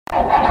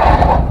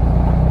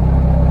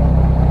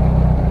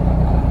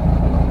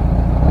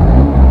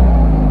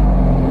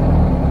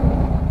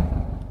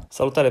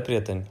Salutare,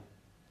 prieteni!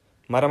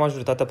 Marea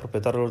majoritatea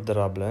proprietarilor de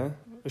rable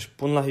își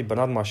pun la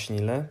hibernat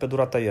mașinile pe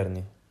durata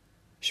iernii.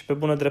 Și pe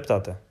bună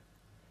dreptate.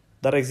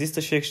 Dar există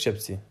și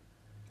excepții.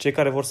 Cei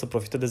care vor să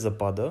profite de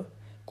zăpadă,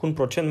 cu un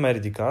procent mai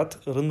ridicat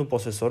în rândul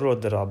posesorilor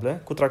de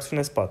rable cu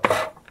tracțiune spate.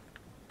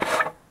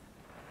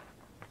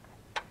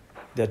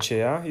 De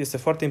aceea, este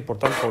foarte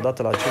important ca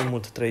odată la cel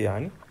mult 3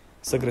 ani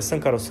să gresăm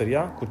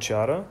caroseria cu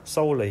ceară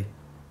sau ulei.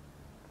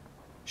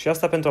 Și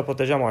asta pentru a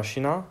proteja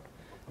mașina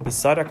de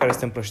sarea care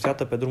este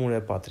împrăștiată pe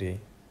drumurile patriei.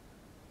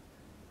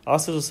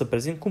 Astăzi o să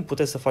prezint cum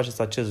puteți să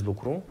faceți acest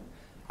lucru,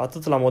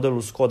 atât la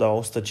modelul Skoda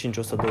 105,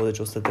 120,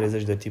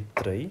 130 de tip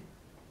 3,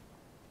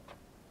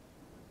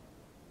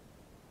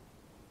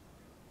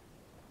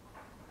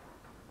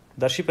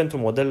 dar și pentru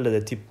modelele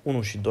de tip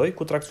 1 și 2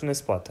 cu tracțiune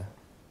spate.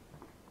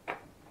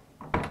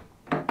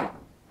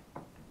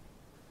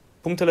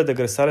 Punctele de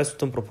gresare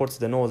sunt în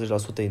proporție de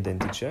 90%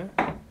 identice,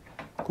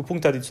 cu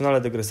puncte adiționale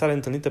de gresare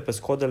întâlnite pe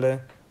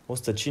Skodele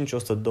 105,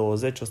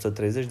 120,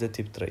 130 de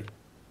tip 3.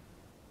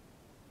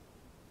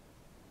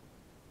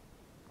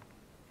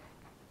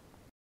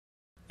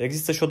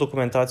 Există și o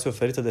documentație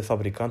oferită de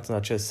fabricant în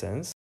acest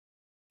sens,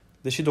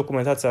 deși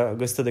documentația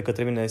găsită de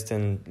către mine este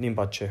în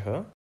limba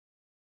cehă,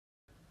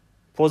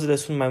 pozele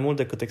sunt mai mult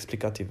decât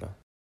explicative.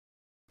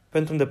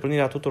 Pentru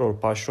îndeplinirea tuturor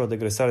pașilor de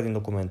gresare din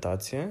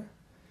documentație,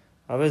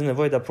 aveți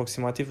nevoie de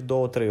aproximativ 2-3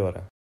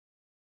 ore.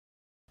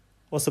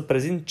 O să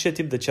prezint ce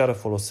tip de ceară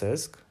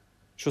folosesc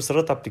și o să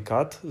arăt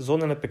aplicat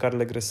zonele pe care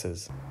le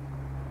gresez.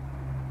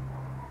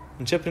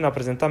 Încep prin a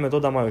prezenta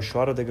metoda mai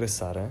ușoară de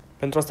gresare.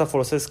 Pentru asta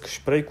folosesc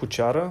spray cu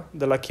ceară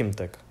de la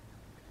Kimtech.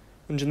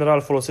 În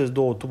general folosesc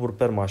 2 tuburi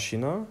per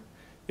mașină,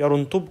 iar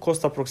un tub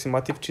costă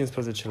aproximativ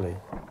 15 lei.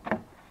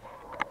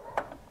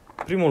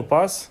 Primul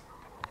pas,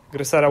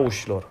 gresarea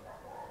ușilor.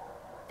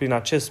 Prin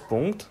acest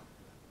punct,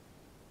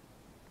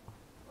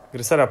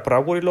 gresarea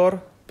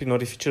pragurilor, prin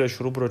orificiile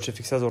șuruburilor ce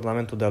fixează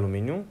ornamentul de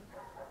aluminiu,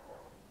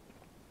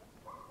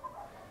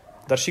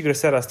 dar și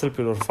gresarea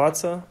stâlpilor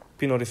față,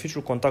 prin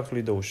orificiul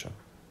contactului de ușă.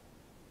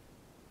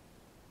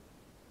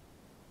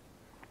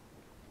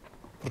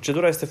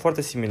 Procedura este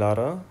foarte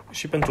similară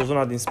și pentru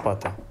zona din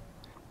spate.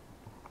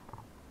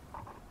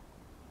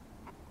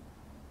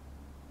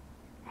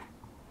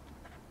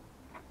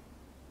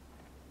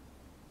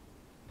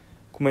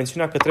 Cu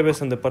mențiunea că trebuie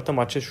să îndepărtăm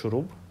acest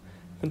șurub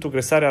pentru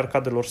gresarea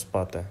arcadelor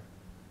spate.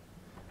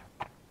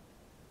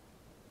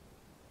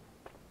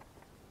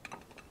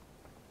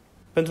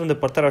 Pentru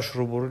îndepărtarea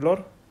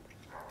șuruburilor,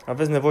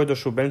 aveți nevoie de o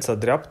șurubelniță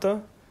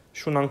dreaptă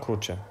și una în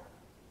cruce.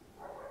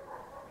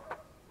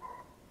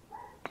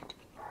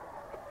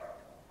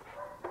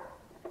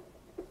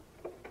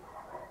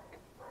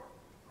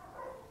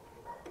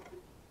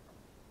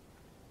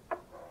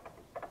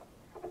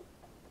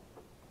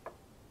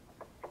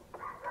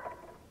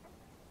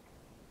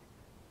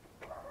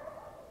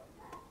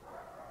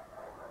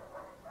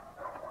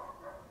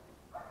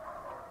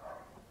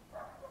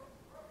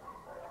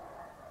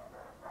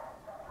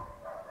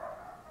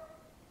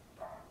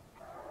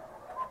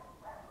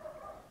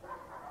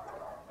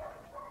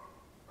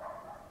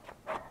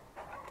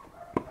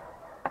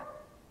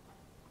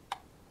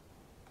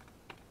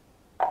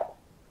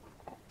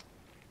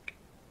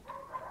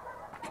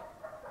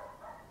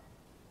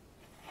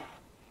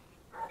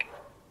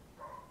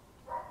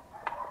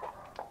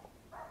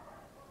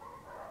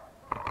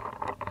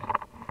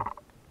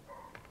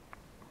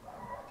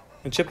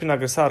 Încep prin a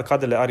gresa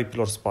arcadele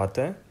aripilor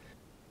spate,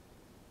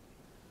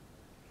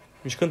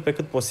 mișcând pe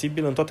cât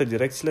posibil în toate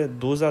direcțiile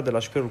duza de la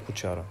șperul cu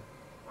ceară.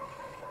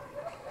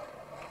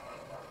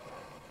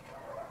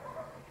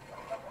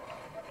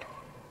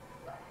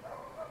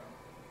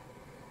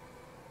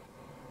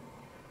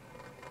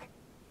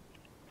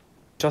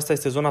 Aceasta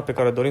este zona pe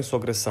care dorim să o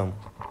gresăm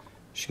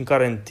și în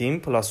care în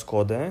timp, la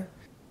Skode,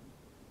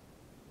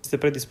 este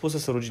predispusă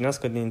să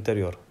ruginească din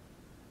interior.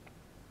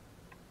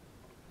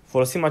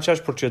 Folosim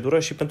aceeași procedură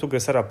și pentru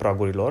gresarea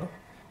pragurilor,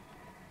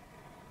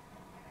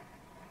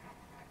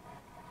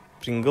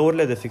 prin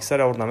găurile de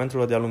fixare a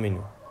ornamentelor de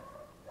aluminiu.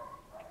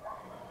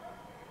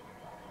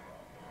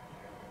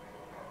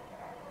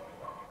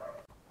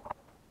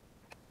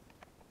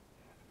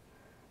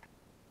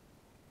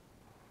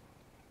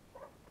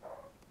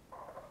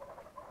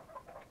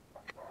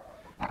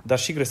 Dar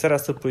și gresarea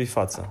stâlpului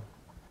față.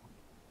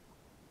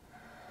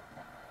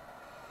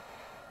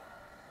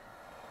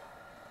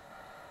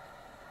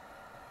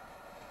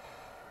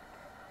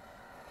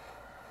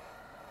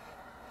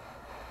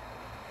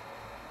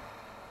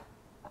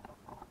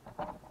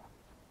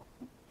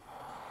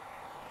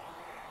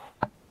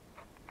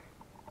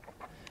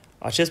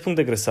 Acest punct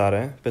de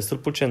gresare, pe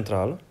stâlpul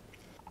central,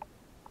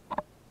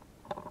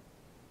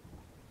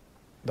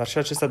 dar și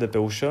acesta de pe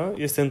ușă,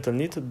 este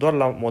întâlnit doar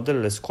la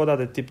modelele Skoda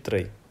de tip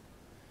 3.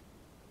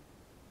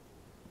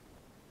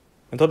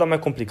 Metoda mai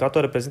complicată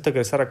o reprezintă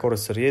gresarea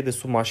caroseriei de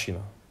sub mașină.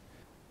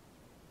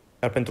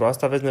 Iar pentru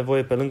asta aveți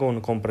nevoie, pe lângă un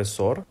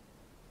compresor,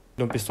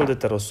 de un pistol de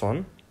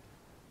teroson,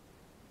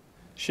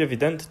 și,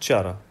 evident,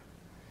 ceară.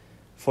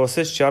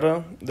 Folosesc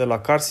ceară de la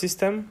Car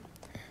System,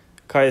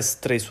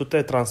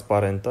 KS300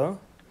 transparentă,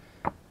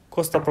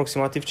 costă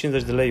aproximativ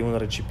 50 de lei un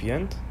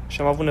recipient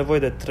și am avut nevoie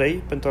de 3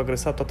 pentru a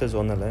gresa toate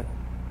zonele.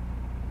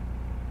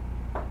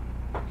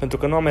 Pentru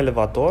că nu am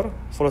elevator,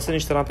 folosesc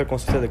niște rampe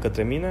construite de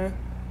către mine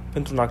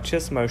pentru un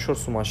acces mai ușor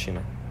sub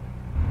mașină.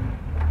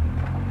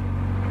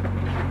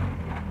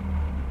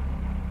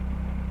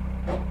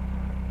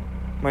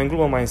 Mai în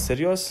glumă, mai în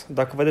serios,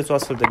 dacă vedeți o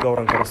astfel de gaură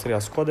în caroseria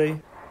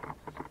Skodei,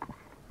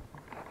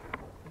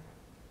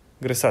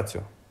 gresați-o.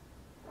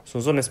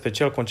 Sunt zone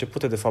special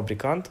concepute de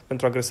fabricant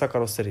pentru a gresa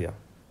caroseria.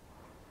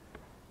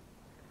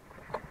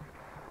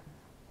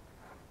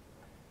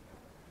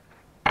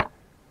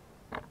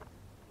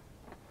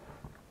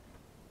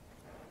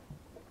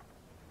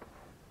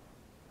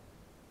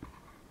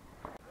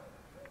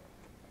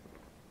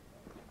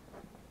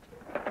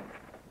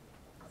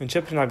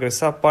 Încep prin a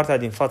gresa partea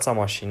din fața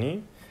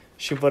mașinii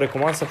și vă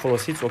recomand să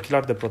folosiți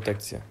ochelari de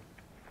protecție.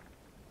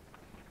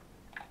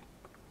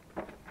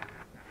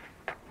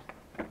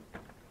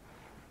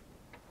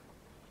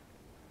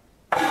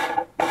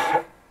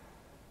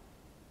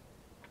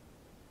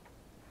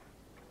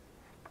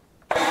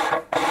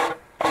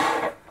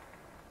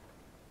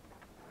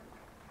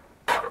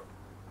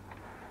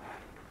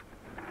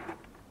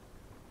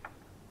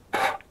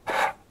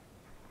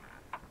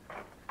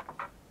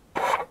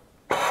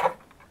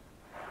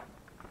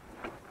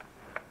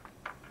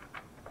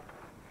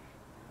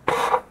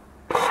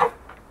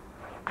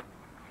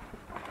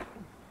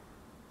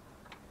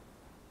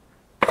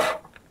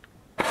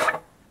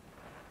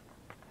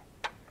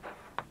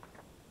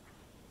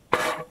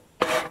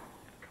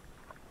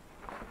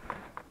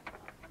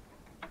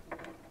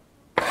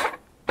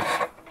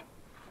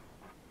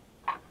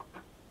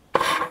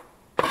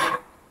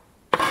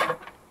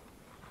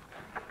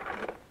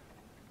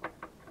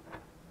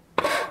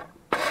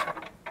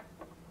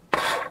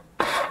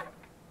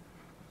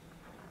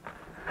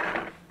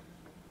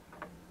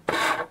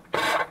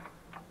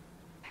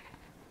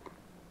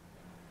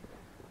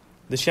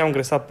 Deși am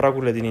gresat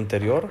pragurile din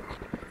interior,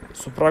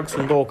 sub prag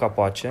sunt două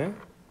capace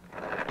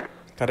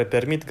care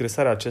permit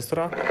gresarea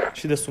acestora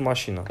și de sub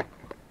mașină.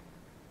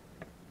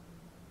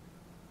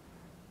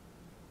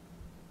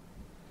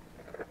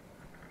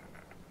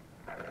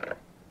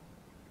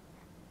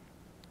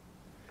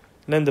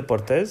 Le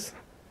îndepărtez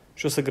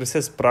și o să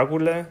gresez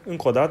pragurile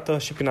încă o dată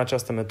și prin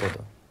această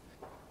metodă.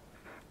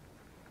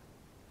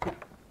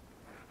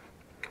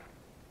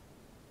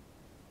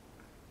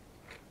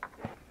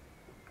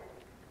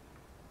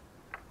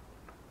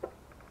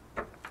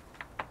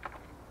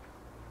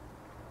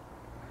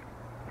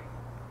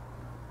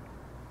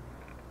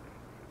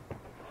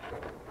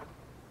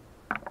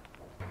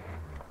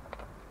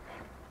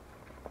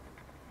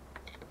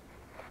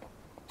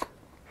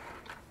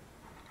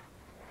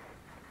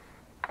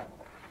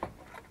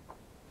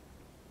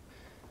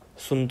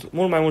 Sunt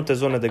mult mai multe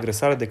zone de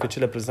gresare decât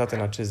cele prezentate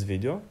în acest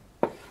video,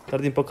 dar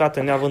din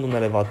păcate, neavând un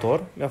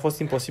elevator, mi-a fost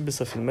imposibil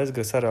să filmez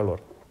gresarea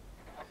lor.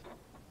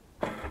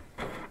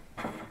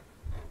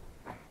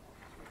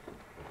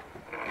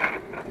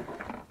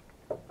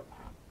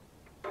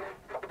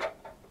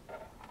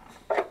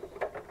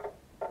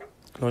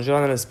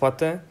 Lonjeroanele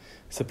spate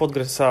se pot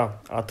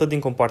gresa atât din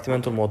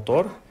compartimentul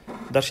motor,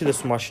 dar și de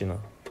sub mașină.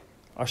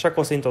 Așa că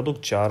o să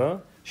introduc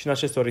ceară și în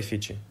aceste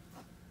orificii.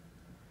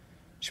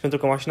 Și pentru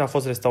că mașina a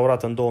fost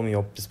restaurată în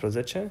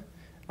 2018,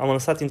 am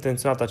lăsat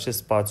intenționat acest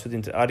spațiu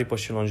dintre aripă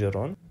și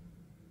longeron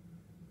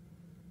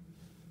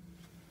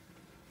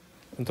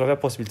pentru a avea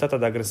posibilitatea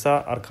de a gresa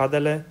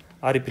arcadele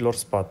aripilor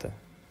spate.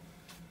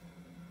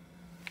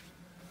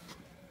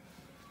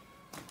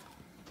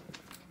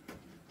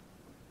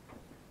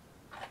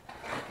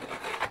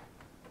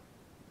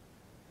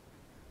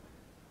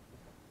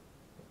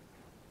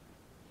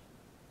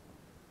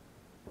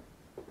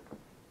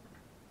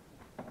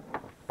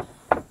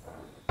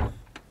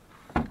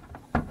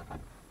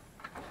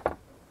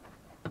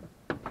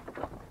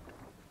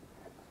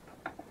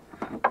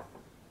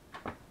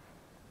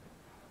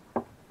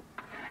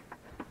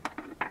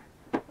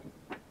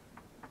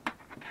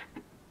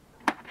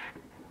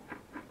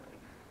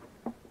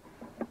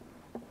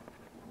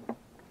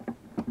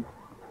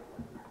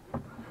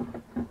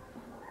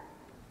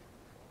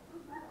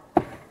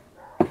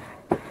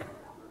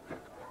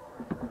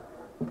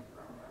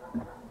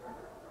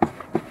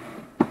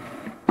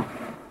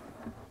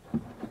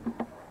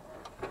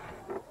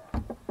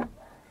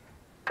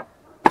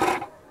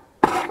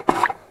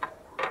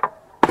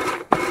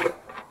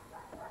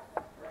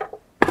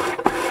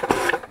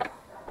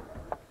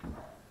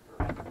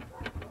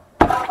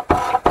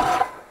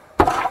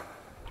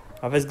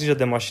 Aveți grijă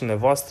de mașinile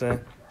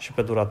voastre și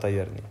pe durata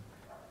iernii.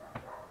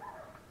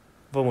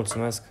 Vă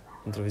mulțumesc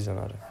pentru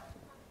vizionare.